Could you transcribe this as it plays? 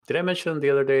Did I mention the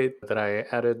other day that I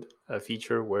added a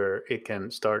feature where it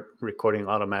can start recording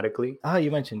automatically?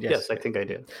 You mentioned, yes. Yes, I think I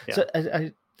did. Yeah. So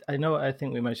I know, I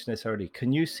think we mentioned this already.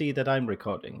 Can you see that I'm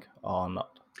recording or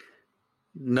not?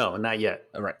 No, not yet.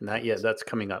 Right. Not yet. That's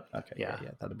coming up. Okay. Yeah.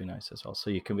 Yeah, that'd be nice as well.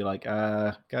 So you can be like,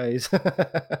 guys.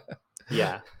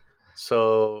 Yeah.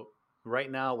 So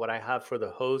right now, what I have for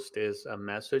the host is a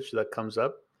message that comes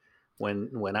up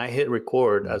when I hit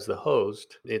record as the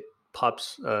host. It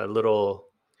pops a little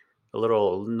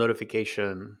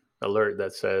notification alert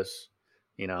that says,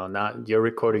 not you're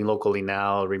recording locally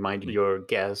now. Remind your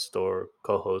guest or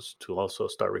co-host to also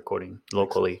start recording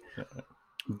locally. Yeah.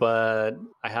 But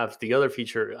I have the other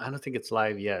feature. I don't think it's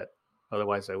live yet.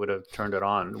 Otherwise, I would have turned it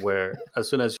on. Where as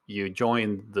soon as you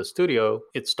join the studio,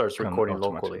 it starts recording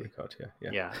locally. Record, yeah.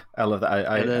 Yeah, I love that.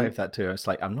 I then, have that too. It's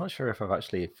like I'm not sure if I've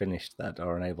actually finished that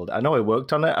or enabled it. I know I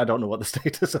worked on it. I don't know what the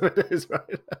status of it is.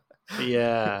 Right?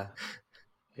 Yeah.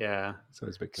 So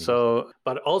it's big. So,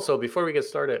 but also before we get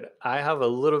started, I have a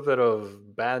little bit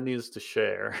of bad news to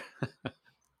share.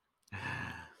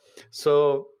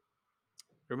 So,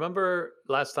 remember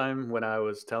last time when I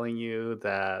was telling you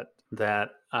that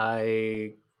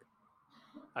I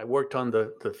worked on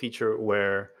the feature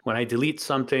where when I delete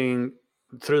something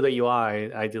through the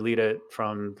UI, I delete it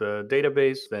from the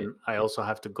database. Then I also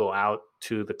have to go out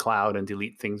to the cloud and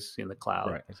delete things in the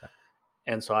cloud. Right, exactly.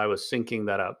 And so I was syncing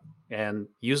that up. And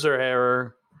user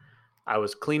error, I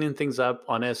was cleaning things up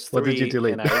on S3. What did you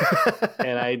delete?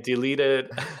 And I deleted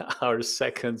our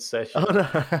second session. Oh, no.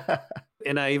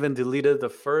 And I even deleted the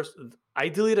first. I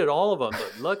deleted all of them,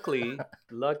 but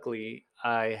luckily,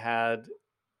 I had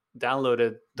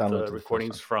downloaded the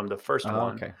recordings from the first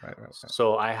one. Okay, right.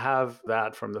 So I have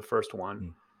that from the first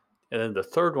one. And then the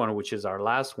third one, which is our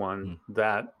last one,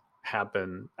 that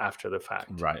happened after the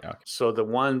fact. Right. Okay. So the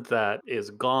one that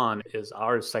is gone is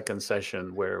our second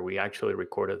session where we actually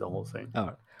recorded the whole thing. All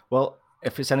right. Well,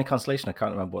 if it's any consolation, I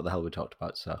can't remember what the hell we talked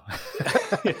about. So,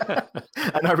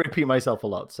 and I repeat myself a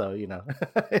lot. So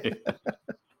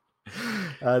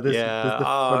I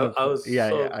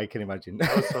can imagine.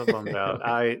 I was so bummed out.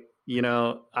 I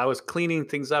was cleaning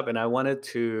things up and I wanted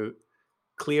to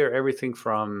clear everything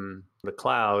from the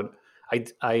cloud.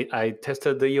 I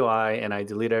tested the UI and I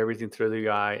deleted everything through the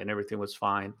UI and everything was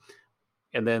fine.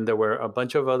 And then there were a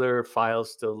bunch of other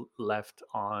files still left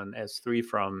on S3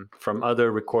 from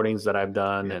other recordings that I've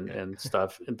done and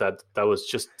stuff. That was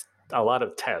just a lot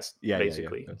of tests,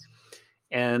 basically. Yeah.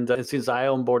 And since I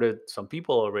onboarded some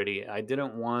people already, I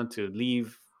didn't want to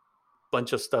leave a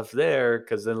bunch of stuff there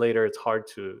because then later it's hard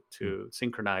to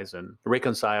synchronize and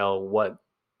reconcile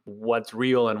what's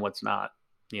real and what's not,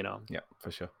 Yeah,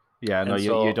 for sure. Yeah, no,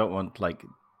 you don't want like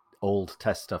old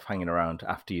test stuff hanging around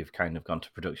after you've kind of gone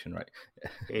to production, right?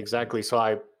 Exactly. So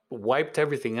I wiped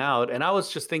everything out and I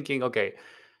was just thinking, okay,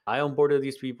 I onboarded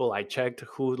these people. I checked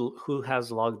who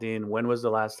has logged in. When was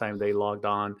the last time they logged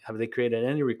on? Have they created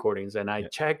any recordings? And I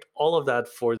checked all of that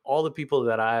for all the people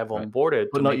that I have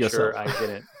onboarded to make sure I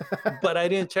didn't. But I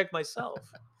didn't check myself.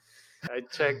 I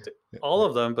checked all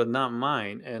of them, but not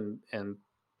mine, and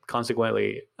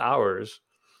consequently ours.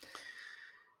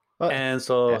 But, and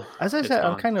so, as I said,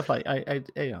 I'm kind of like,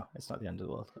 it's not the end of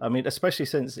the world. I mean, especially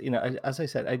since, as I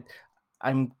said,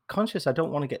 I'm conscious I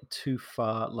don't want to get too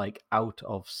far like out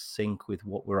of sync with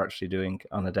what we're actually doing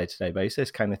on a day-to-day basis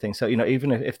kind of thing. So,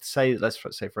 even if let's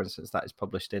say, for instance, that is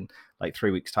published in like 3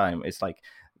 weeks' time, it's like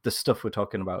the stuff we're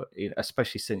talking about,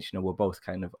 especially since, we're both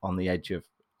kind of on the edge of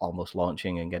almost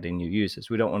launching and getting new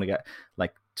users. We don't want to get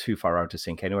like too far out of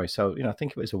sync anyway. So,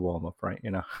 think of it as a warm-up, right?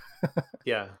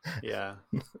 Yeah.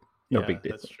 No big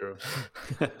deal. That's true.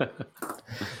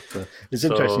 So it's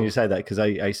interesting you say that because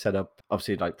I set up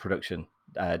obviously like production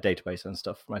database and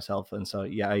stuff for myself, and so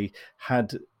I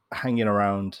had hanging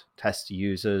around test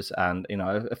users and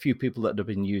a few people that have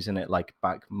been using it like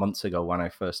back months ago when I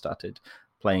first started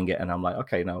playing it, and I'm like,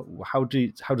 okay, now how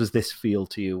does this feel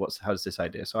to you? How's this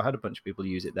idea? So I had a bunch of people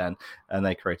use it then, and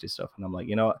they created stuff, and I'm like,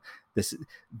 what,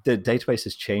 the database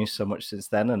has changed so much since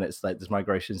then, and it's like there's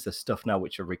migrations, there's stuff now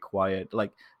which are required.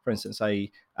 Like for instance,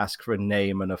 I ask for a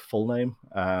name and a full name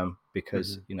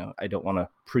because I don't want to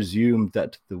presume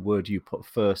that the word you put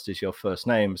first is your first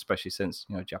name, especially since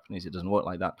Japanese, it doesn't work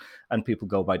like that, and people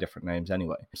go by different names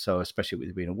anyway. So especially with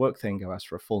it being a work thing, I ask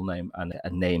for a full name and a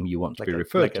name you want to be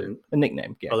referred to, a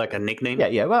nickname. Yeah. Or like a nickname.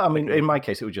 Yeah. Well, I mean, in my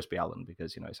case, it would just be Alan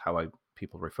because it's how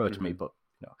people refer to me, but.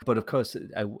 But of course,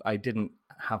 I didn't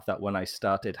have that when I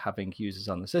started having users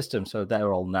on the system, so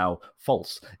they're all now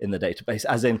false in the database,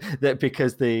 as in that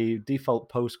because the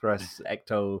default Postgres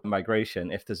Ecto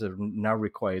migration, if there's a now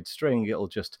required string, it'll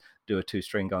just do a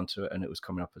 2-string onto it and it was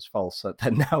coming up as false. So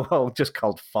they're now all just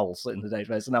called false in the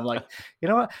database. And I'm like, you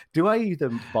know what? Do I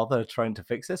even bother trying to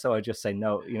fix this, or I just say,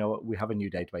 no, you know what? We have a new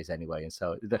database anyway. And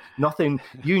so nothing,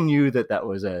 you knew that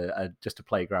was just a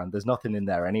playground. There's nothing in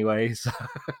there anyway. So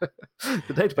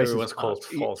the database Everyone's called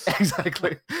false.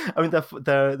 Exactly. I mean,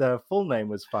 their full name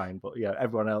was fine, but yeah,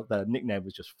 everyone else, their nickname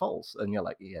was just false. And you're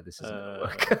like, yeah, this isn't going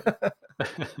to work.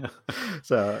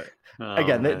 So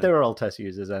again, they were all test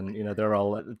users, and you know they're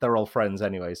all friends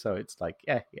anyway. So it's like,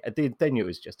 yeah, they knew it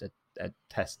was just a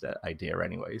test idea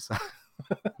anyway. So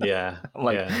yeah, I'm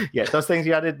like, yeah, those things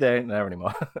you added, they ain't there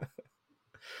anymore.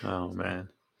 Oh man.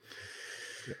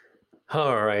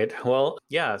 All right. Well,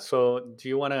 yeah. So do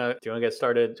you want to get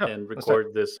started and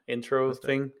record this intro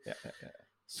thing? Yeah.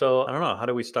 So I don't know. How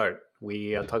do we start?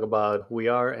 We talk about who we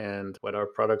are and what our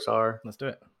products are. Let's do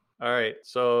it. All right.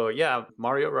 So yeah,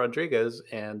 Mario Rodriguez,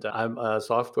 and I'm a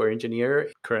software engineer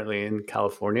currently in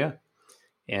California.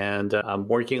 And I'm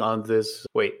working on this.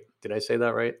 Wait, did I say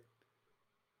that right?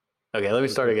 Okay, let me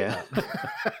start again.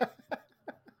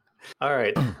 All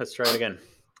right, let's try it again.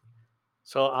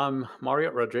 So I'm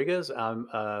Mario Rodriguez. I'm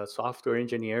a software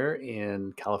engineer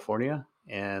in California,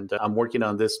 and I'm working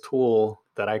on this tool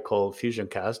that I call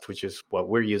FusionCast, which is what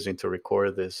we're using to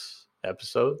record this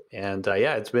episode. And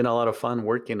yeah, it's been a lot of fun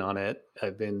working on it.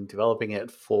 I've been developing it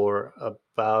for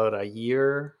about a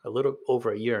year, a little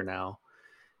over a year now.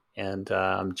 And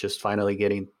I'm just finally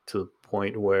getting to the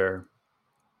point where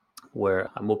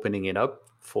I'm opening it up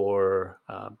for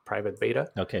private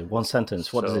beta. Okay, one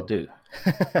sentence. What does it do?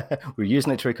 We're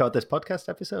using it to record this podcast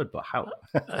episode, but how?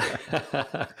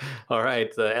 All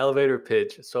right, the elevator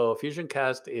pitch. So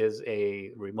FusionCast is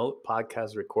a remote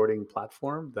podcast recording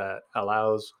platform that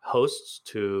allows hosts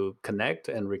to connect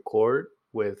and record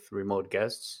with remote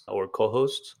guests or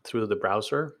co-hosts through the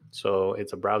browser. So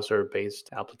it's a browser-based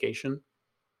application.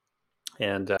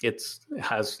 And it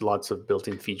has lots of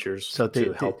built-in features. So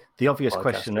the obvious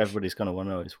question everybody's going to want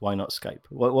to know is, why not Skype?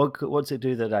 What does it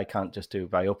do that I can't just do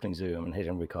by opening Zoom and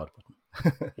hitting record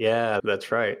button? Yeah,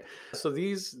 that's right. So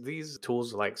these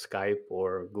tools like Skype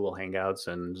or Google Hangouts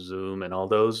and Zoom and all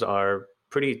those are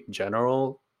pretty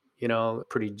general,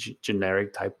 pretty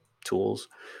generic type tools,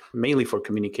 mainly for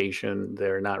communication.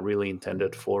 They're not really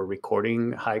intended for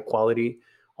recording high quality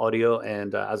audio.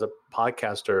 And as a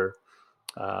podcaster,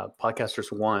 podcasters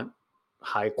want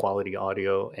high quality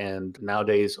audio, and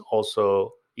nowadays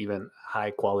also even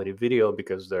high quality video,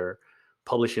 because they're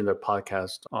publishing their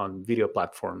podcast on video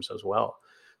platforms as well.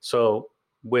 So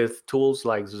with tools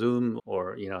like Zoom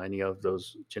or any of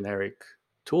those generic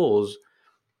tools,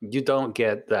 you don't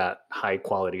get that high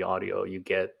quality audio. You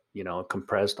get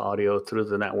compressed audio through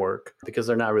the network, because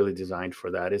they're not really designed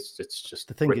for that. It's just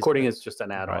the thing. Recording is just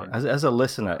an add-on. Right. As a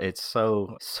listener, it's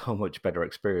so much better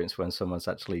experience when someone's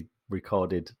actually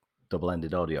recorded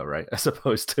double-ended audio, right, as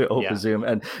opposed to over Zoom.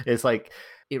 And it's like,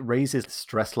 it raises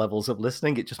stress levels of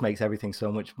listening. It just makes everything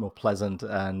so much more pleasant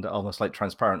and almost like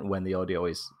transparent when the audio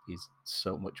is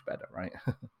so much better, right?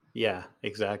 Yeah,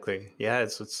 exactly. Yeah,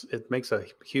 it makes a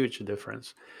huge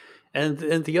difference. And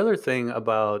the other thing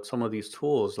about some of these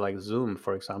tools like Zoom,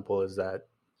 for example, is that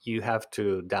you have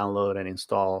to download and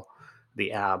install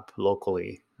the app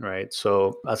locally, right?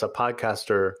 So as a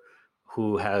podcaster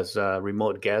who has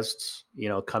remote guests,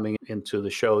 coming into the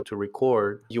show to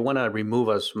record, you want to remove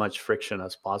as much friction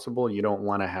as possible. You don't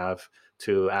want to have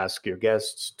to ask your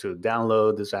guests to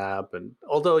download this app, and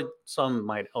although some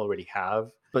might already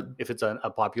have. But if it's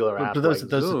a popular app, but those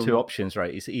are two options,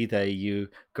 right? It's either you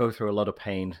go through a lot of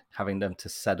pain having them to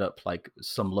set up like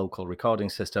some local recording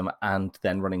system and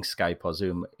then running Skype or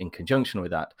Zoom in conjunction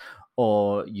with that,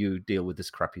 or you deal with this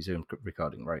crappy Zoom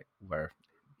recording, right?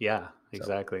 Yeah,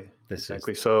 exactly.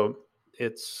 So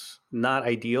it's not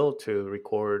ideal to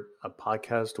record a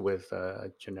podcast with a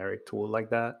generic tool like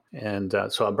that. And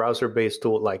so a browser-based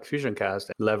tool like FusionCast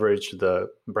leverage the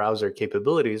browser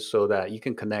capabilities so that you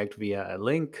can connect via a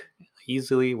link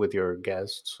easily with your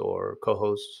guests or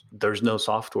co-hosts. There's no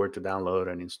software to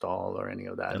download and install or any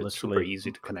of that. It's super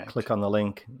easy to connect. Click on the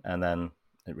link and then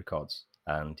it records.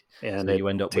 And so you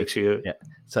end up with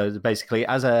So basically,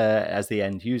 as the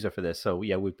end user for this, so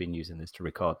yeah, we've been using this to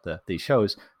record these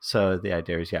shows. So the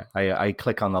idea is, I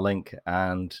click on the link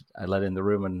and I let in the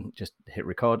room and just hit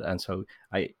record, and so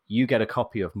you get a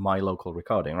copy of my local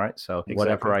recording, right? So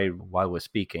whatever while we're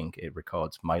speaking, it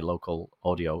records my local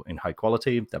audio in high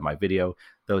quality. Then my video,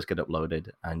 those get uploaded,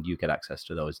 and you get access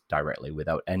to those directly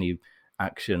without any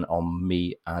action on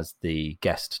me as the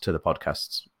guest to the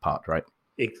podcast's part, right?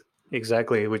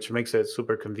 Exactly, which makes it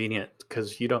super convenient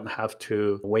because you don't have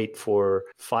to wait for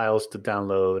files to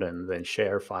download and then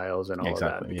share files and all of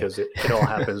that Exactly, because it all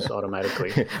yeah. happens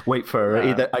automatically. Wait for Uh,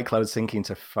 either iCloud syncing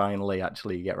to finally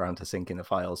actually get around to syncing the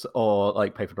files, or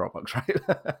like pay for Dropbox,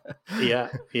 right? yeah,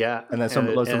 yeah, And then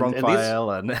someone loads the wrong and these file,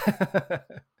 and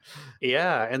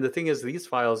yeah, and the thing is, these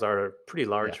files are pretty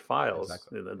yeah, large files.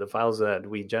 exactly. The files that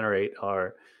we generate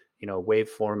are, WAV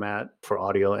format for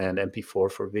audio and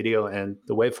MP4 for video, and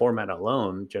the WAV format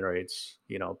alone generates,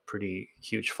 pretty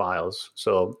huge files.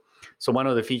 So one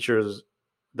of the features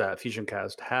that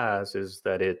FusionCast has is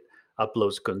that it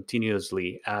uploads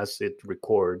continuously as it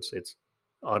records. It's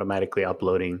automatically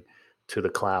uploading to the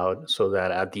cloud, so that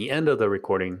at the end of the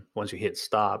recording, once you hit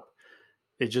stop,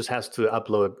 it just has to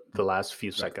upload the last few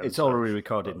Right. It's seconds already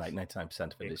recorded, of like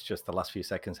 99% of it. It's just the last few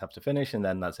seconds have to finish, and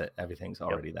then that's it. Everything's yep,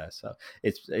 already there. So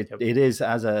it yep, it is,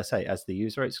 as I say, as the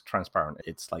user, it's transparent.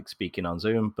 It's like speaking on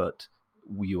Zoom, but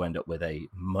you end up with a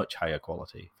much higher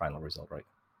quality final result, right?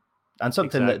 And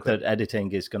something exactly. that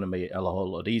editing is going to be a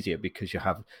whole lot easier because you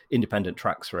have independent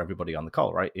tracks for everybody on the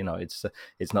call, right? It's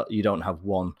not, you don't have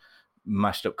one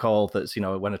mashed up call that's,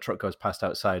 when a truck goes past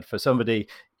outside for somebody,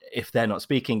 if they're not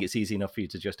speaking, it's easy enough for you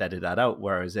to just edit that out.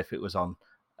 Whereas if it was on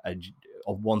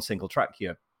one single track,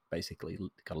 you're basically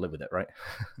got to live with it, right?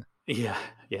 Yeah,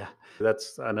 yeah.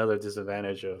 That's another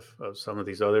disadvantage of some of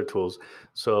these other tools.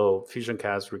 So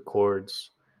FusionCast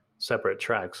records separate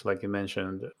tracks, like you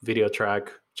mentioned, video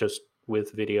track just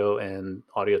with video and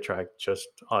audio track just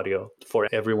audio for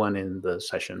everyone in the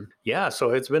session. Yeah, so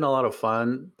it's been a lot of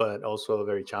fun, but also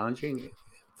very challenging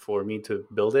for me to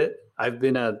build it. I've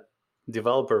been a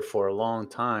developer for a long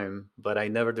time, but I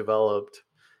never developed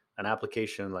an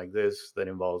application like this that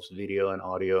involves video and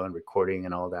audio and recording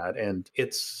and all that. And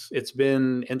it's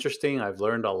been interesting. I've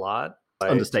learned a lot by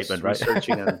just Understatement, right?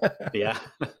 researching and yeah.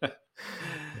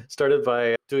 Started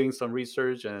by doing some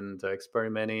research and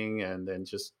experimenting and then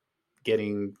just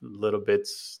getting little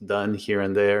bits done here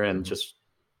and there and just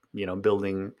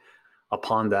building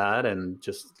upon that, and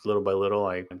just little by little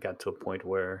I got to a point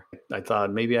where I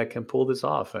thought maybe I can pull this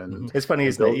off and It's funny, and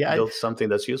isn't it? build Yeah, build something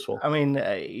that's useful. I mean,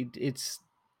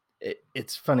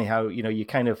 it's funny how you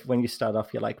kind of, when you start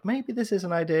off, you're like, maybe this is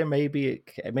an idea, maybe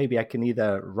I can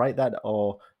either write that,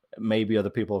 or maybe other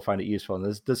people will find it useful.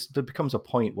 And there becomes a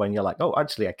point when you're like, oh,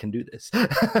 actually I can do this. And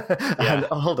Yeah,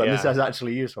 oh, hold on, this yeah, is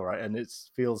actually useful, right? And it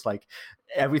feels like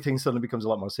everything suddenly becomes a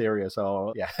lot more serious.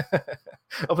 Or yeah,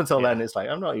 up until then yeah. it's like,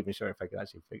 I'm not even sure if I can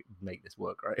actually make this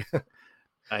work, right?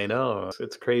 I know,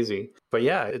 it's crazy. But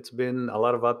yeah, it's been a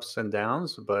lot of ups and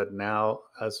downs. But now,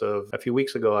 as of a few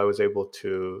weeks ago, I was able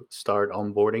to start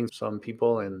onboarding some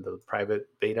people in the private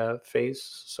beta phase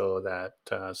so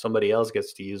that somebody else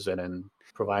gets to use it and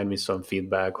provide me some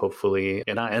feedback, hopefully.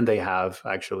 And they have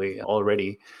actually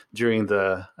already during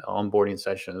the onboarding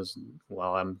sessions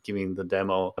while I'm giving the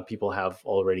demo, people have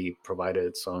already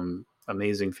provided some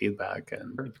amazing feedback.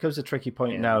 It becomes a tricky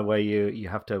point now And where you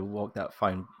have to walk that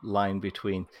fine line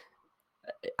between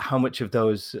how much of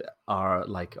those are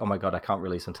like, oh my god, I can't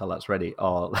release until that's ready,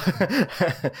 or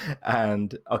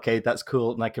and okay, that's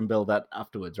cool, and I can build that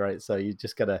afterwards, right? So you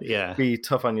just gotta yeah. be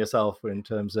tough on yourself in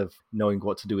terms of knowing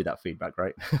what to do with that feedback,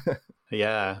 right?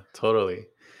 Yeah, totally.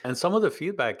 And some of the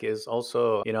feedback is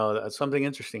also, something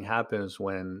interesting happens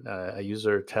when a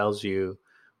user tells you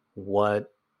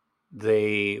what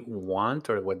they want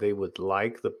or what they would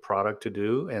like the product to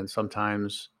do. And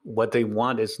sometimes what they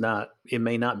want it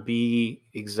may not be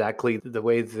exactly the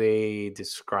way they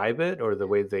describe it or the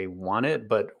way they want it,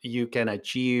 but you can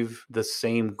achieve the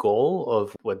same goal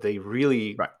of what they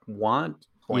really Right. want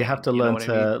You have plain. to You know learn what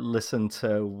I mean? to listen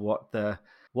to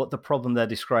what the problem they're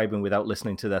describing without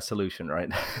listening to their solution, right?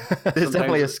 There's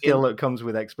definitely Sometimes a skill that comes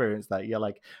with experience that you're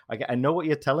like, I know what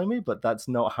you're telling me, but that's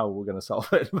not how we're going to solve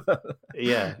it.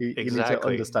 yeah, You need to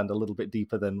exactly. understand a little bit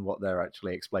deeper than what they're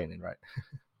actually explaining, right?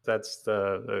 That's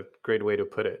the great way to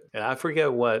put it. And I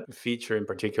forget what feature in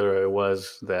particular it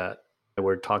was that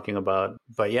we're talking about.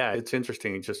 But yeah, it's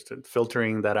interesting just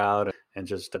filtering that out and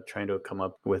just trying to come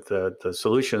up with the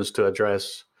solutions to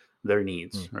address their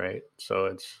needs, Mm-hmm. right?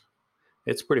 So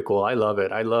it's pretty cool. I love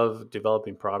it. I love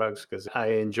developing products because I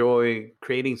enjoy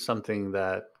creating something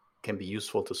that can be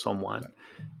useful to someone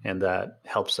and that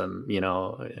helps them,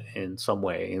 in some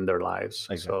way in their lives.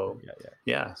 Exactly. So Yeah, yeah.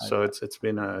 yeah, so it's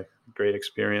been a great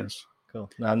experience. Cool.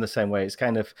 No, I'm the same way. It's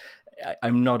kind of,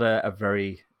 I'm not a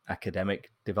very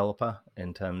academic developer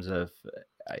in terms of,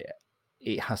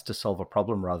 it has to solve a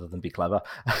problem rather than be clever.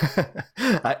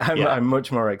 Yeah. I'm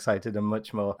much more excited and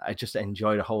much more. I just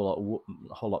enjoy a whole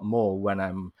lot more when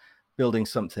I'm building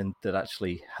something that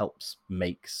actually helps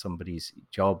make somebody's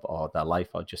job or their life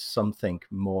or just something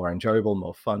more enjoyable,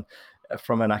 more fun.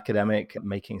 From an academic,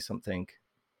 making something,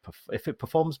 if it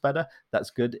performs better, that's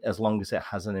good, as long as it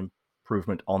has an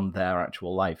improvement on their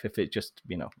actual life. If it just,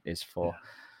 is for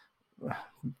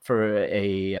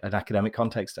an academic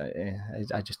context,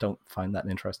 I just don't find that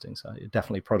interesting. So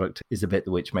definitely product is a bit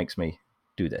which makes me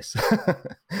do this.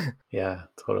 Yeah,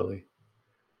 totally.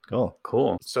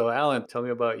 Cool. So Alan, tell me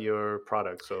about your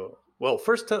product. So, well,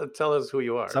 first tell us who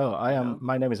you are. So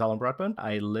my name is Alan Bradburn.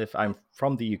 I'm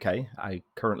from the UK. I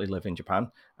currently live in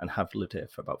Japan and have lived here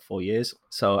for about 4 years.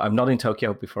 So I'm not in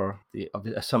Tokyo before. The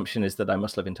assumption is that I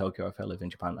must live in Tokyo if I live in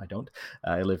Japan. I don't.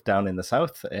 I live down in the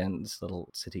south in this little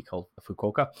city called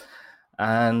Fukuoka.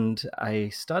 And I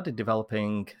started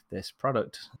developing this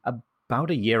product about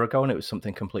a year ago, and it was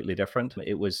something completely different.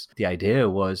 The idea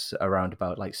was around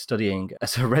about like studying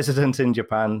as a resident in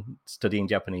Japan. Studying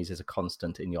Japanese is a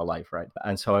constant in your life, right?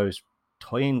 And so I was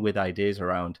toying with ideas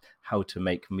around how to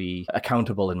make me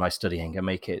accountable in my studying and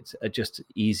make it just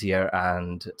easier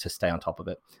and to stay on top of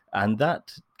it. And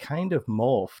that kind of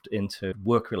morphed into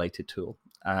work-related tool.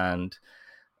 And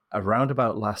around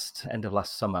about end of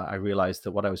last summer, I realized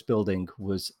that what I was building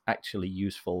was actually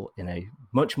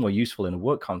much more useful in a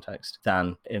work context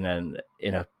than in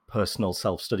a personal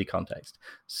self-study context.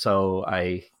 So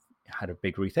I had a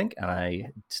big rethink and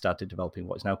I started developing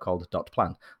what is now called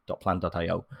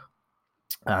 .plan.io.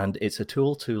 And it's a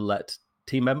tool to let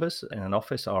team members in an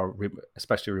office, or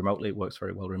especially remotely, it works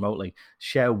very well remotely,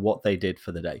 share what they did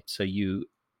for the day. So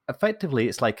effectively,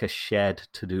 it's like a shared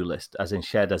to-do list, as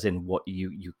in what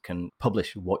you can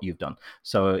publish what you've done.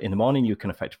 So in the morning, you can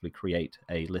effectively create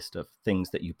a list of things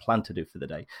that you plan to do for the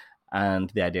day. And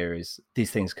the idea is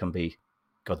these things can be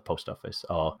go to the post office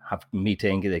or have a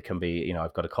meeting. They can be,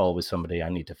 I've got a call with somebody. I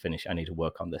need to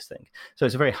work on this thing. So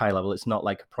it's a very high level. It's not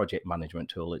like a project management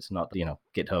tool. It's not,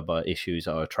 GitHub or issues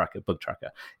or a bug tracker.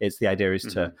 It's the idea is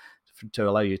to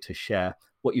allow you to share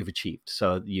what you've achieved.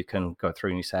 So you can go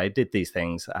through and you say, I did these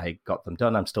things, I got them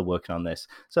done, I'm still working on this.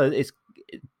 So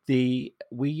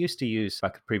we used to use,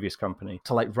 back at a previous company,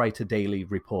 to like write a daily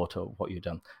report of what you've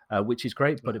done, which is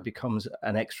great, but it becomes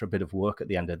an extra bit of work at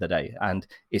the end of the day. And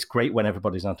it's great when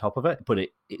everybody's on top of it, but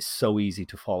it's so easy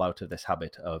to fall out of this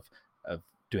habit of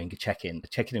doing checking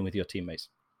in with your teammates.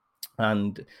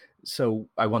 And so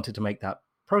I wanted to make that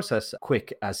process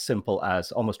quick, as simple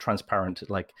as almost transparent,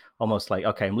 almost like,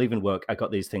 okay, I'm leaving work, I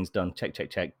got these things done,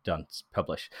 check, done,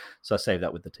 publish. So I save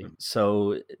that with the team.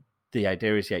 So the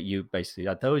idea is, you basically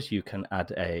add those. You can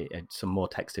add some more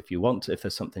text if you want. If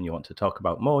there's something you want to talk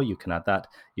about more, you can add that.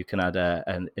 You can add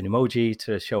an emoji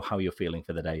to show how you're feeling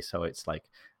for the day. So it's like,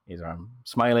 either I'm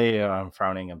smiley or I'm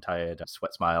frowning, I'm tired,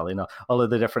 sweat smile, all of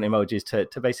the different emojis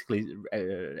to basically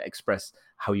express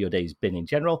how your day's been in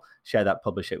general. Share that,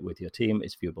 publish it with your team.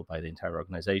 It's viewable by the entire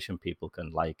organization. People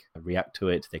can react to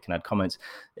it. They can add comments.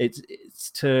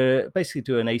 It's to basically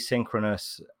do an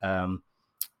asynchronous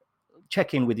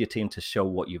check in with your team to show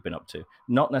what you've been up to.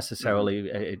 Not necessarily,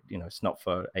 it's not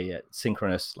for a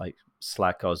synchronous like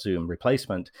Slack or Zoom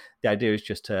replacement. The idea is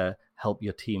just to help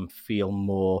your team feel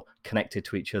more connected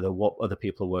to each other, what other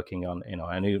people are working on.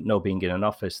 I know being in an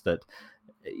office that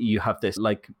you have this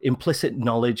like implicit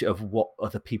knowledge of what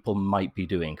other people might be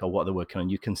doing or what they're working on.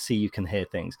 You can see, you can hear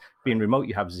things. Being remote,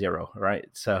 you have zero, right?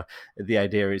 So the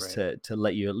idea is to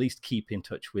let you at least keep in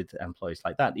touch with employees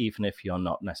like that. Even if you're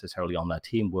not necessarily on their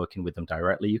team working with them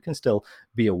directly, you can still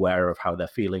be aware of how they're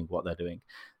feeling, what they're doing.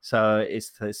 So it's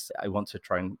this, I want to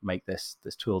try and make this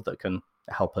tool that can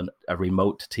help a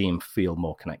remote team feel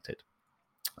more connected.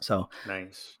 So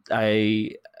nice.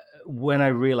 When I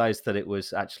realized that it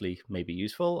was actually maybe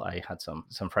useful, I had some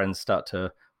friends start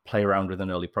to play around with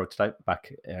an early prototype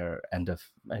back end of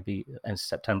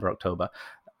September, October,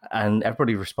 and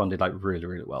everybody responded like really,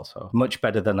 really well. So much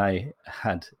better than I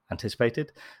had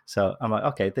anticipated. So I'm like,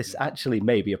 okay, this actually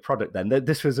may be a product then.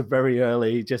 This was a very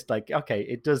early, just like, okay,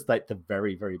 it does like the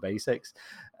very, very basics.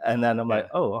 And then I'm like,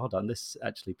 oh, hold on, this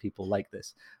actually, people like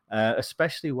this.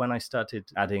 Especially when I started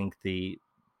adding the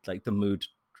mood,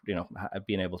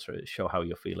 being able to show how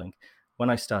you're feeling.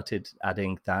 When I started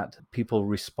adding that, people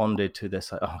responded to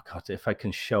this like, oh God, if I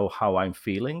can show how I'm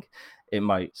feeling, it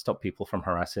might stop people from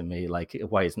harassing me. Like,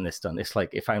 why isn't this done? It's like,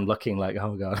 if I'm looking like,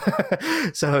 oh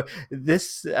God. So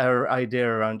this idea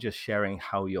around just sharing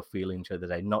how you're feeling the other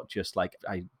day, not just like,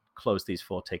 I closed these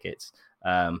 4 tickets,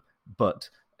 but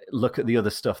look at the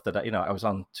other stuff that I was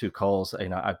on 2 calls,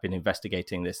 I've been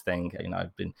investigating this thing,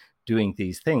 I've been doing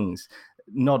these things.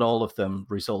 Not all of them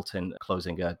result in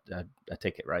closing a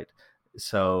ticket, right?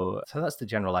 So that's the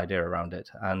general idea around it.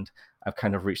 And I've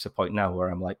kind of reached the point now where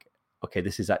I'm like, okay,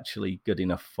 this is actually good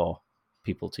enough for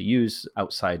people to use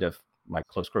outside of my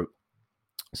close group.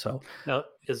 So now,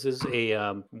 is this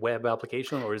a web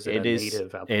application or is it a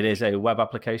native application? It is a web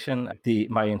application.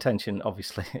 My intention,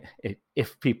 obviously,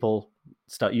 if people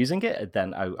start using it,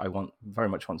 then I very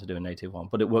much want to do a native one.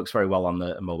 But it works very well on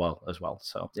the mobile as well.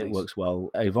 So it works well.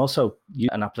 I've also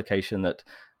used an application that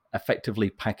effectively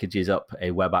packages up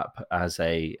a web app as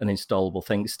an installable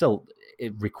thing. Still,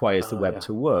 it requires the web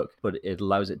to work, but it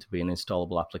allows it to be an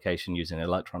installable application using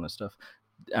Electron and stuff.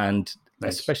 And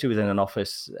especially within an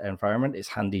office environment, it's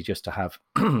handy just to have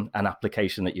an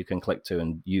application that you can click to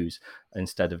and use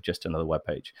instead of just another web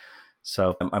page.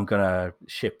 So I'm going to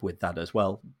ship with that as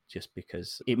well, just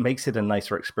because it makes it a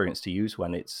nicer experience to use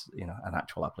when it's, an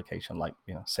actual application like,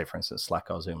 say, for instance,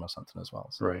 Slack or Zoom or something as well.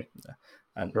 So, right. Yeah.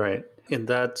 And right. In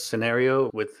that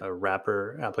scenario with a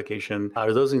wrapper application,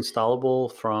 are those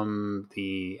installable from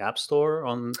the App Store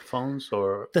on phones?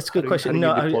 Or that's a good question.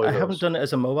 No, I haven't done it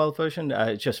as a mobile version,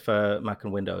 just for Mac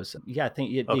and Windows. Yeah, I think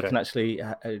you can actually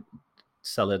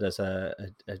sell it as or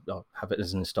have it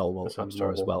as an installable App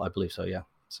Store as well. I believe so, yeah.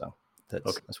 So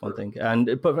that's one thing.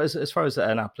 But as far as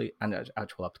an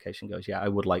actual application goes, yeah, I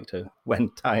would like to when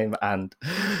time and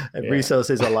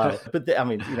resources allow. But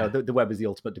the web is the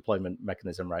ultimate deployment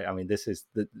mechanism, right? I mean, this is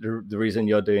the reason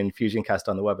you're doing FusionCast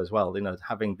on the web as well.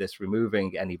 Having this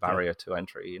removing any barrier to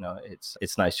entry.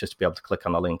 It's nice just to be able to click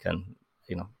on a link and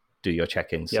do your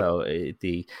check-in. Yep. So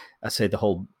I say the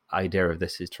whole idea of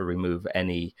this is to remove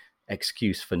any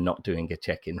excuse for not doing a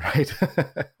check-in, right?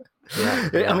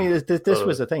 I mean, this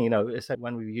was the thing, it's like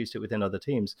when we used it within other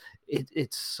teams,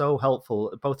 it's so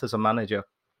helpful, both as a manager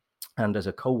and as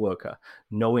a co-worker,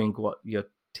 knowing what your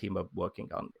team are working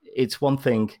on. It's one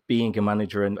thing being a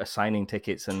manager and assigning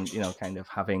tickets and, kind of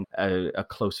having a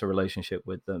closer relationship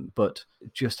with them, but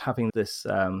just having this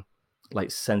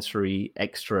sensory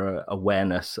extra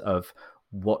awareness of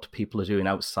what people are doing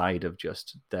outside of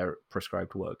just their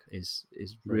prescribed work is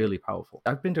really powerful.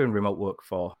 I've been doing remote work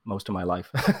for most of my life,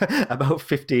 about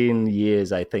 15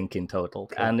 years, I think, in total.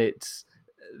 Okay. And it's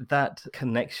that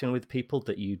connection with people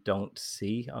that you don't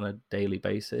see on a daily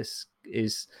basis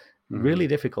is really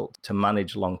difficult to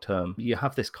manage long term. You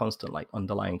have this constant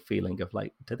underlying feeling of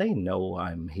do they know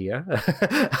I'm here?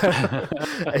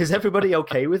 Is everybody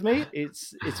okay with me?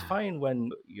 It's fine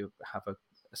when you have a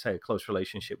close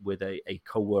relationship with a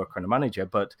co-worker and a manager,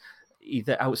 but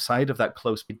either outside of that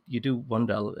close, you do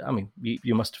wonder, I mean,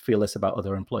 you must feel this about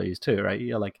other employees too, right?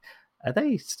 You're like, are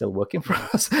they still working for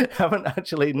us? Not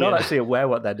actually aware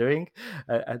what they're doing.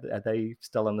 Are they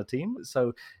still on the team?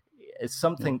 So it's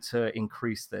something to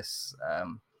increase this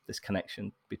this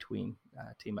connection between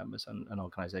team members and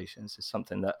organizations is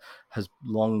something that has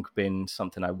long been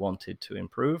something I wanted to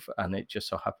improve, and it just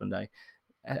so happened I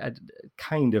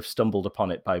kind of stumbled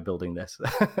upon it by building this.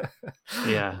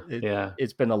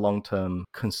 It's been a long-term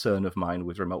concern of mine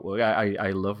with remote work.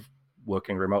 I love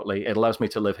working remotely. It allows me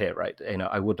to live here, right?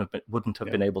 I wouldn't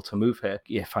have been able to move here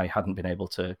if I hadn't been able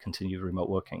to continue remote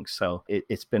working. So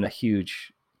it's been a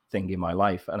huge thing in my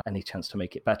life, and any chance to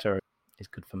make it better is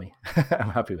good for me. I'm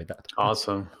happy with that.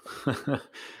 Awesome.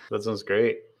 That sounds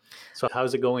great. So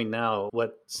how's it going now?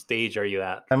 What stage are you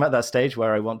at? I'm at that stage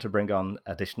where I want to bring on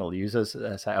additional users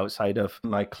outside of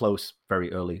my close,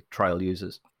 very early trial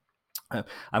users.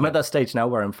 I'm at that stage now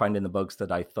where I'm finding the bugs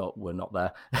that I thought were not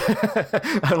there.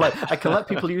 I'm like, I can let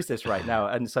people use this right now.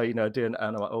 And so, doing,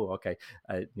 and I'm like, oh, okay,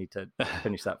 I need to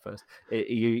finish that first.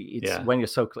 When you're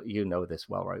so, this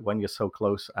well, right? When you're so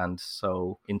close and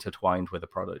so intertwined with a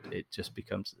product, it just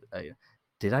becomes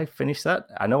did I finish that?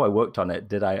 I know I worked on it.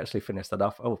 Did I actually finish that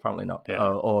off? Oh, apparently not. Yeah.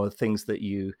 Or things that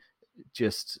you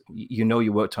just,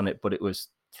 you worked on it, but it was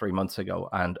 3 months ago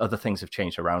and other things have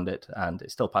changed around it and it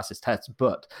still passes tests,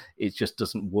 but it just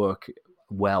doesn't work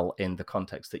well in the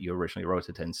context that you originally wrote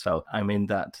it in. So I'm in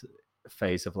that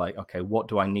phase of okay, what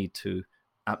do I need to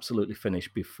absolutely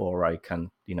finish before I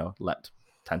can, let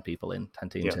 10 people in, 10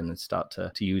 teams in and start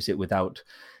to use it without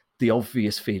the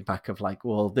obvious feedback of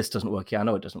well, this doesn't work. Yeah, I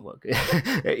know it doesn't work.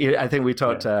 I think we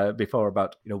talked before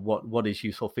about, what is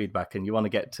useful feedback, and you want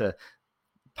to get to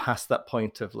past that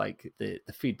point of the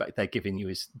feedback they're giving you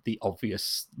is the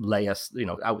obvious layer,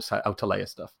 outer layer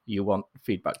stuff. You want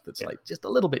feedback that's just a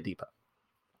little bit deeper.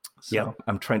 So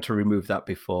I'm trying to remove that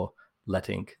before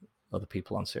letting other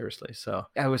people on seriously. So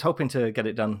I was hoping to get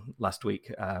it done last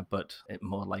week, but it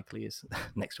more likely is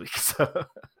next week. So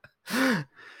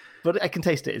but I can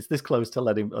taste it. It's this close to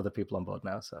letting other people on board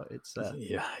now. So it's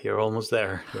you're almost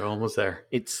there. You're almost there.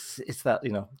 It's that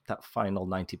that final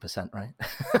 90%, right?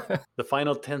 The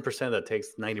final 10% that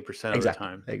takes 90% of the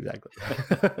time. Exactly.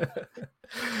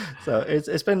 So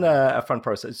it's been a fun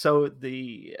process. So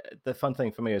the fun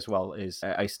thing for me as well is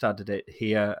I started it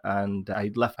here, and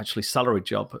I left actually salaried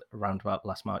job around about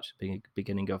last March,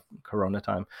 beginning of Corona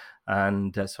time,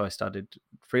 and so I started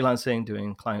freelancing,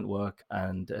 doing client work,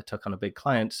 and took on a big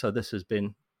client. So this has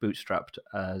been bootstrapped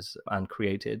and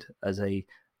created as I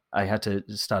had to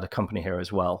start a company here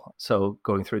as well. So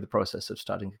going through the process of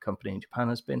starting a company in Japan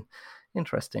has been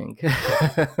interesting.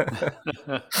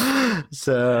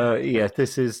 So yeah,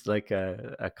 this is like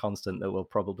a constant that will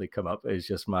probably come up, is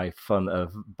just my fun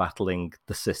of battling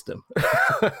the system.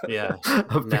 Yeah,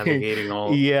 of navigating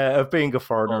of being a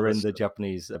foreigner in the stuff.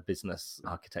 Japanese business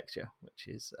architecture, which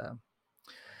is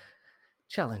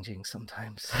challenging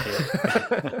sometimes.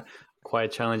 Yeah.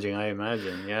 Quite challenging, I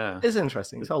imagine. Yeah, It's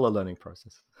interesting. It's all a learning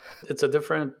process. it's a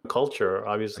different culture,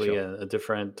 obviously, Sure. a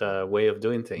different way of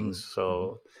doing things. Mm-hmm.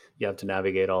 So you have to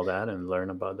navigate all that and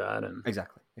learn about that. And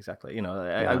Exactly. You know,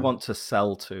 I yeah, want to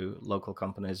sell to local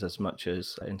companies as much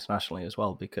as internationally as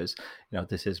well, because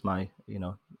this is my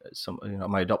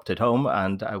my adopted home,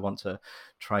 and I want to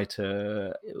try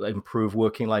to improve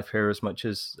working life here as much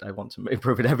as I want to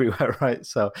improve it everywhere, right?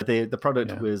 So the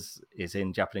product yeah. is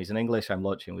in Japanese and English. I'm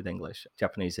launching with English.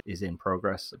 Japanese is in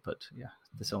progress, but yeah,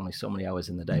 there's only so many hours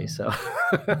in the day, so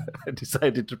I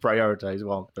decided to prioritize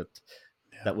one, but.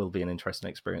 Yeah. That will be an interesting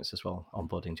experience as well,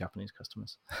 onboarding Japanese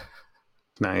customers.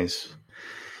 Nice.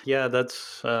 Yeah,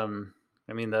 that's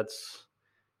that's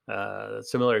a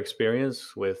similar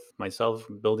experience with myself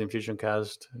building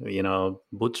FusionCast,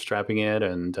 bootstrapping it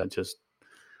and just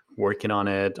working on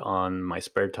it on my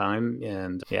spare time.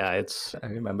 And yeah, it's I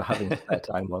remember having spare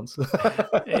time once.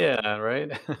 yeah,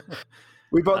 right.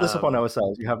 We brought this upon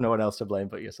ourselves. You have no one else to blame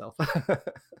but yourself.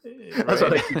 That's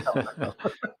what I keep telling myself.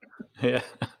 Yeah.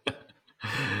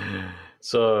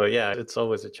 So yeah, it's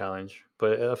always a challenge,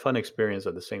 but a fun experience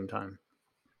at the same time.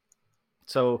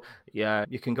 So yeah,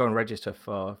 you can go and register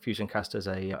for FusionCast as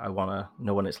I want to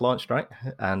know when it's launched, right?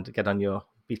 And get on your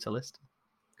beta list,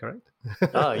 correct?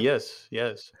 Yes.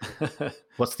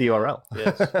 What's the URL?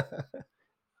 Yes.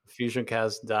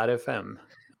 FusionCast.fm.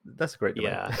 That's a great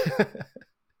domain. Yeah.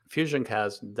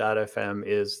 FusionCast.fm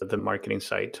is the marketing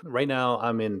site. Right now,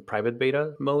 I'm in private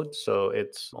beta mode, so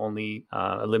it's only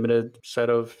a limited set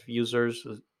of users,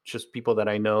 just people that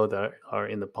I know that are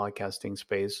in the podcasting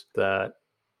space that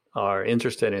are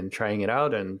interested in trying it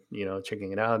out and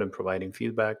checking it out and providing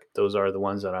feedback. Those are the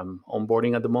ones that I'm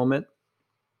onboarding at the moment.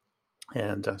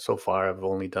 And so far, I've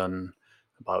only done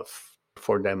about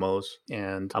 4 demos,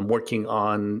 and I'm working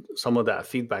on some of that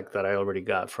feedback that I already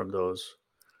got from those.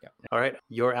 Yeah. All right.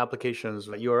 Your application's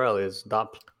URL is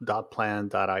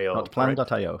 .plan.io.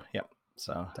 .plan.io. Yeah.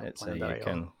 So it's you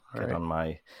can get right. on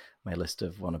my list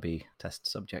of wannabe test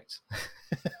subjects.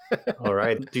 All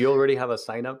right. Do you already have a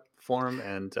sign up form,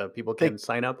 and people can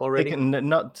sign up already? They can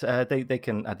not. They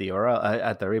can add the URL,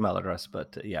 add their email address,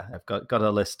 but yeah, I've got a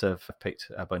list of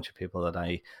picked a bunch of people that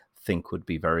I think would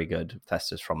be very good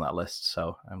testers from that list.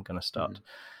 So I'm going to start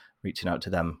reaching out to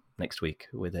them next week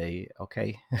with a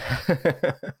okay.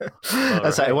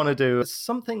 I want to do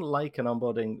something like an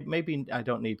onboarding. Maybe I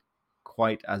don't need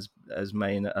quite as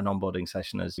main an onboarding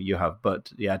session as you have,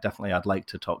 but yeah, definitely I'd like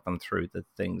to talk them through the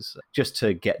things just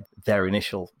to get their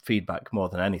initial feedback more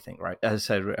than anything, right? As I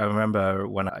said, I remember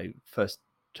when I first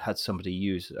had somebody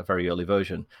use a very early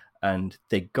version and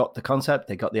they got the concept,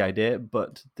 they got the idea,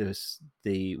 but there's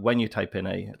when you type in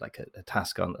a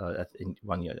task on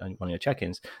one of your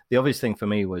check-ins, the obvious thing for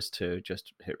me was to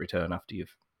just hit return after you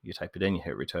type it in, you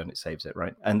hit return, it saves it,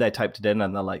 right? And they typed it in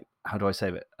and they're like, how do I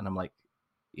save it? And I'm like,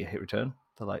 you hit return.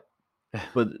 They're like,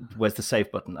 but where's the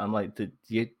save button? I'm like, did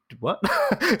you what?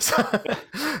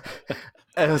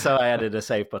 And so I added a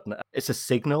save button. It's a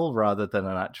signal rather than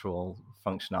an actual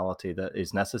functionality that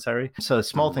is necessary. So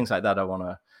small things like that I want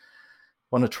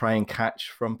to try and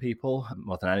catch from people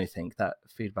more than anything. That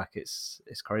feedback is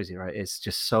crazy, right? It's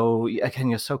just so, again,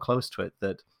 you're so close to it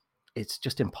that it's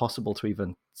just impossible to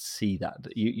even see that.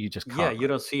 You just can't. Yeah, you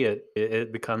don't see it.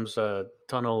 It becomes a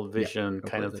tunnel vision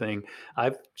kind of thing.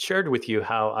 I've shared with you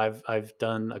how I've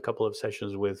done a couple of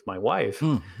sessions with my wife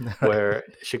where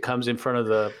she comes in front of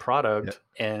the product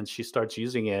and she starts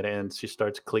using it and she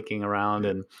starts clicking around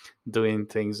and doing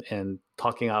things and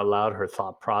talking out loud her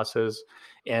thought process.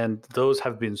 And those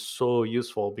have been so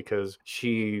useful because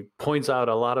she points out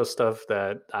a lot of stuff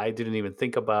that I didn't even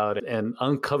think about and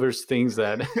uncovers things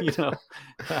that,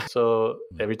 so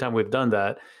every time we've done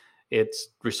that, it's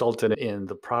resulted in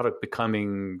the product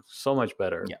becoming so much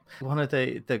better. Yeah. One of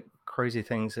the crazy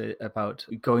things about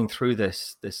going through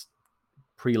this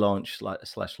pre-launch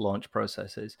slash launch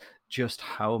processes, just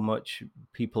how much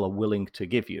people are willing to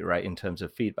give you, right, in terms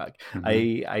of feedback. Mhm.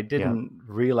 I Yeah. didn't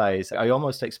realize, I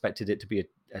almost expected it to be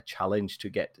a challenge to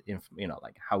get,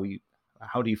 like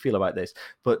how do you feel about this?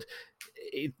 But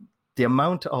the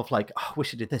amount of like, oh, we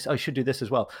should do this, I should do this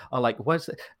as well, are like, where's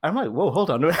the... I'm like, whoa,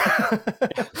 hold on.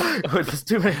 There's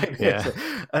too many ideas.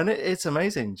 Yeah. And it's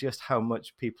amazing just how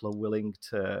much people are willing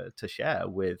to share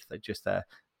with just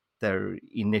their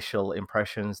initial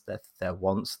impressions, their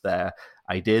wants, their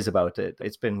ideas about it.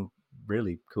 It's been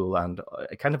really cool and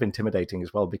kind of intimidating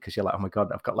as well, because you're like, oh my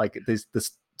god, I've got like there's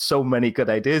so many good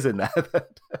ideas in there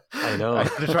that I know. I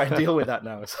gotta try and deal with that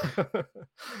now.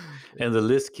 And the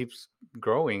list keeps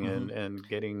growing Mhm. and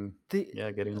getting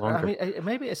I longer. mean,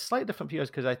 maybe it's slightly different for yours,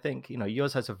 because I think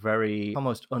yours has a very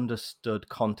almost understood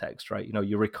context, right?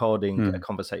 You're recording a Mm.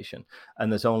 conversation,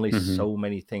 and there's only Mhm. so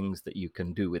many things that you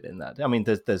can do within that. I mean,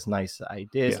 there's nice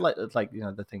ideas, Yeah. like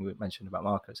the thing we mentioned about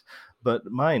markers, but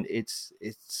mine, it's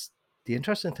the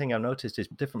interesting thing I've noticed is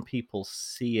different people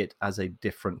see it as a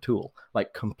different tool,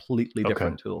 like completely Okay.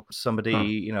 different tool.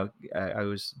 Somebody, I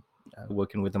was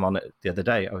working with them on it the other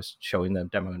day. I was showing them,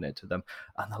 demoing it to them,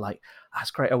 and they're like,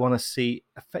 that's great. I want to see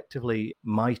effectively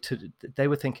they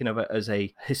were thinking of it as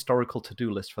a historical to-do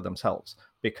list for themselves,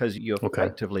 because you Okay.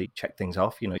 effectively check things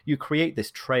off. You create this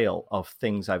trail of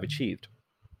things I've achieved.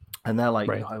 And they're like,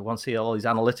 Right. I want to see all these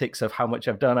analytics of how much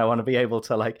I've done. I want to be able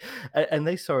to like, and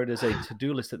they saw it as a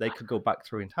to-do list that they could go back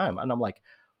through in time. And I'm like,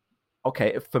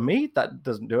 okay, for me, that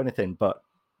doesn't do anything, but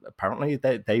apparently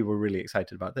they were really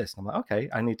excited about this. And I'm like, okay,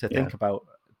 I need to think about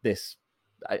this.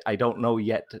 I don't know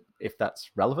yet if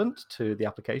that's relevant to the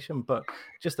application, but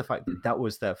just the fact that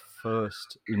was their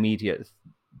first immediate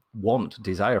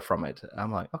desire from it,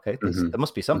 I'm like, okay, Mhm. there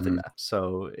must be something Mhm. there.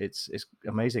 So it's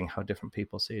amazing how different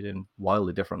people see it in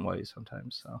wildly different ways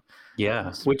sometimes. So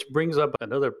Yeah, which brings up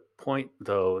another point,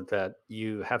 though, that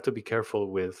you have to be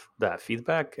careful with that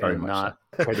feedback very and much so. not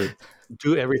try to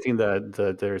do everything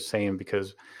that they're saying,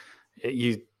 because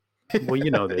you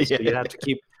know this, but you Yeah. have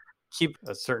to keep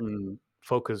a certain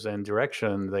focus and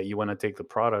direction that you want to take the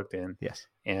product in, Yes,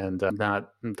 and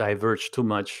not diverge too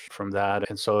much from that.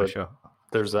 And so for sure.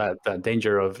 there's that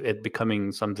danger of it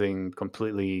becoming something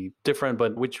completely different,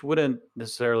 but which wouldn't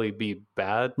necessarily be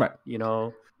bad, Right.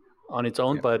 On its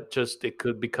own, Yeah. but just it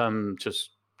could become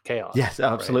just chaos. Yes,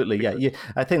 right? absolutely. Yeah, Because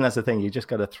I think that's the thing. You just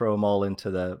got to throw them all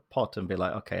into the pot and be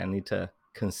like, okay, I need to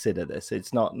consider this.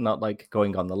 It's not like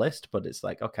going on the list, but it's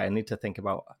like, okay, I need to think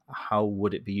about how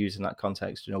would it be used in that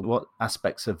context. What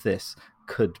aspects of this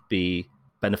could be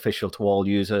beneficial to all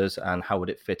users, and how would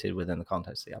it fit in within the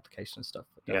context of the application and stuff.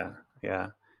 yeah, yeah.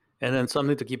 And then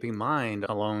something to keep in mind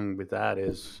along with that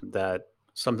is that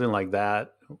something like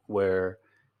that, where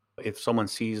if someone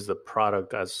sees the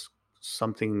product as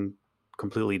something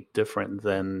completely different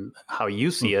than how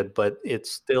you see it, but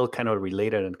it's still kind of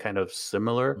related and kind of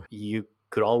similar, you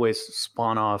could always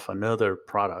spawn off another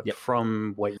product Yep.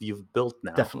 from what you've built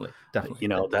now. Definitely.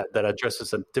 That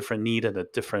addresses a different need and a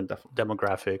different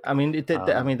demographic. I mean,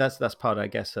 I mean that's part, I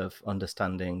guess, of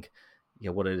understanding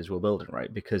what it is we're building,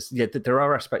 right? Because there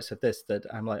are aspects of this that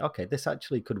I'm like, okay, this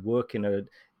actually could work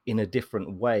in a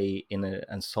different way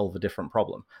and solve a different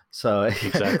problem. So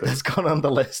Exactly. that's gone on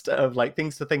the list of like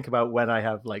things to think about when I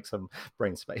have like some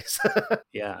brain space.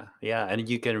 Yeah, and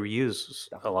you can reuse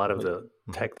a lot of the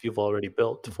tech you've already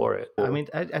built for it. I mean,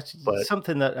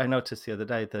 something that I noticed the other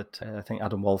day that I think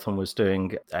Adam Waltham was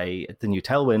doing the new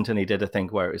Tailwind, and he did a thing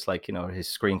where it's like his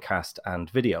screencast and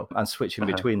video and switching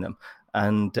between them,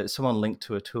 and someone linked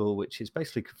to a tool which is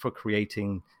basically for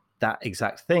creating that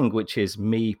exact thing, which is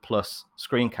me plus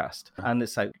screencast. And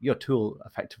it's like your tool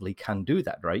effectively can do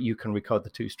that, right? You can record the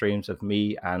two streams of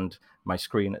me and my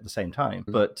screen at the same time.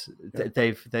 But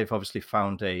they've obviously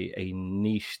found a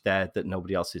niche there that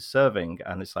nobody else is serving,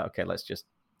 and it's like, okay, let's just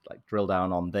like drill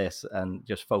down on this and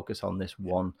just focus on this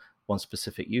one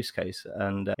specific use case.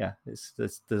 And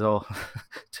there's all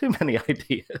too many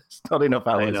ideas, not enough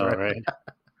hours. I know, right?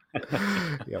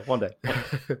 Yeah, one day.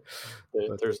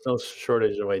 There's no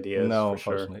shortage of ideas. No,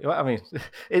 for unfortunately. sure. Well, I mean,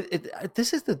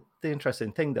 this is the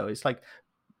interesting thing, though. It's like,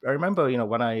 I remember,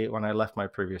 when I left my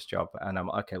previous job, and I'm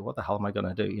like, okay, what the hell am I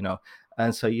going to do?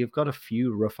 And so you've got a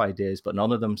few rough ideas, but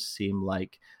none of them seem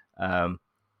like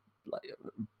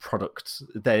products.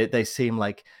 They seem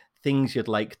like things you'd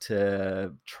like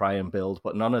to try and build,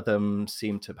 but none of them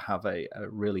seem to have a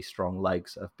really strong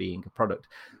legs of being a product.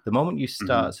 The moment you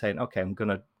start saying, okay, I'm going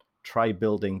to try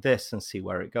building this and see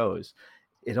where it goes,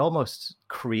 it almost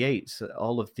creates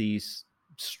all of these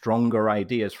stronger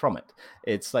ideas from it.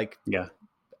 It's like,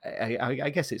 I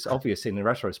guess it's obvious in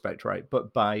retrospect, right?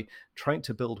 But by trying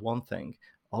to build one thing,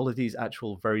 all of these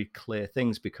actual very clear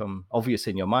things become obvious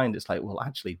in your mind. It's like, well,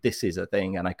 actually, this is a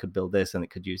thing, and I could build this, and it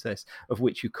could use this, of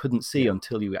which you couldn't see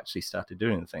until you actually started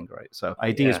doing the thing, right? So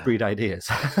ideas breed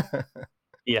ideas.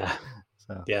 Yeah.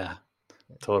 So yeah,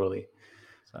 totally.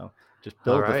 So just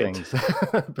build the right. things.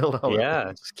 Build all of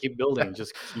them. Just keep building.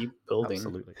 Just keep building.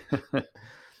 Absolutely.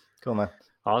 Cool, man.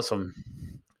 Awesome.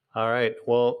 All right.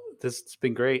 Well, this has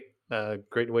been great.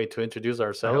 Great way to introduce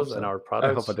ourselves and our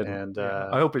products. I hope I didn't. And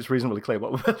I hope it's reasonably clear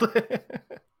what we're building.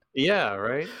 yeah,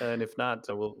 right. And if not,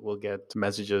 we'll get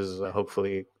messages.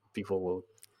 Hopefully, people will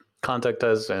contact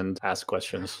us and ask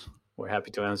questions. We're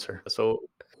happy to answer. So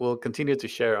we'll continue to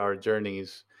share our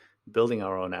journeys building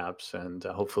our own apps, and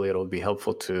hopefully it'll be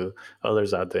helpful to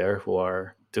others out there who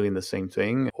are doing the same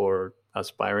thing or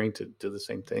aspiring to do the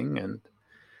same thing. And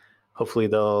hopefully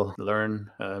they'll learn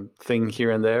a thing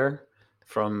here and there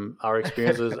from our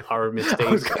experiences, our mistakes.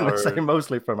 I was going to say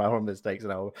mostly from our mistakes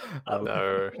and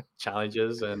our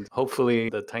challenges, and hopefully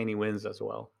the tiny wins as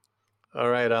well. All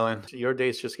right, Alan, your day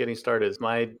is just getting started.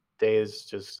 My day is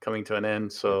just coming to an end.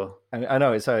 So I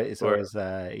know it's always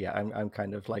I'm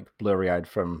kind of like blurry-eyed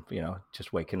from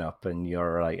just waking up, and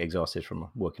you're like exhausted from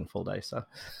working full day. So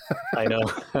I know.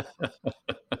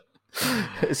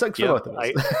 It sucks for both of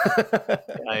us.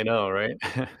 I know, right?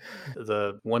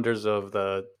 The wonders of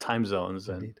the time zones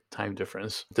and time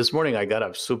difference. This morning I got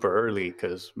up super early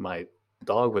because my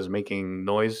dog was making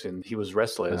noise and he was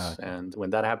restless. And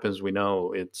when that happens, we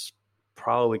know it's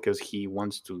probably because he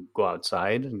wants to go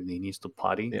outside and he needs to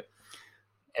potty. Yeah.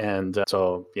 And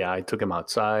so, I took him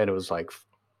outside. It was like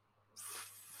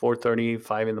 4:30,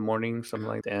 5 in the morning, something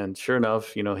like that. And sure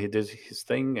enough, he did his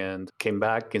thing and came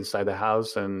back inside the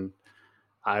house, and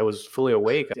I was fully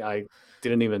awake. I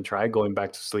didn't even try going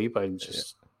back to sleep. I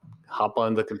just hop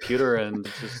on the computer and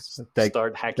just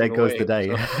start hacking away. There goes the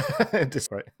day.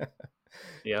 Just right.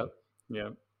 Yeah.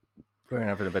 We're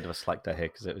having a bit of a slack day here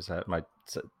because it was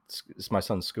my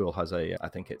son's school has I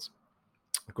think it's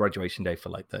graduation day for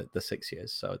like the 6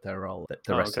 years, so they're all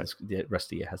the rest of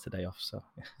the year has the day off. So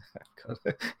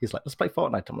he's like, let's play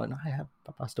Fortnite. I'm like, no, I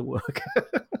has to work.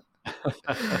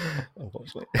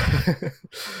 Unfortunately.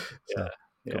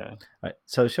 Yeah. Cool. Right.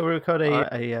 So shall we record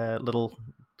a little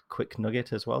quick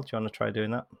nugget as well? Do you want to try doing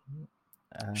that?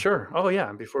 Sure. Oh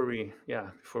yeah. Before we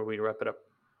wrap it up,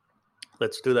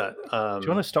 let's do that. Do you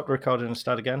want to stop the recording and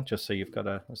start again, just so you've got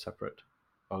a separate?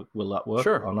 Or will that work?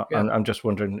 Sure. Or not? Yeah. I'm just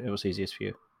wondering. It was easiest for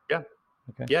you. Yeah.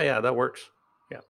 Okay. Yeah. That works.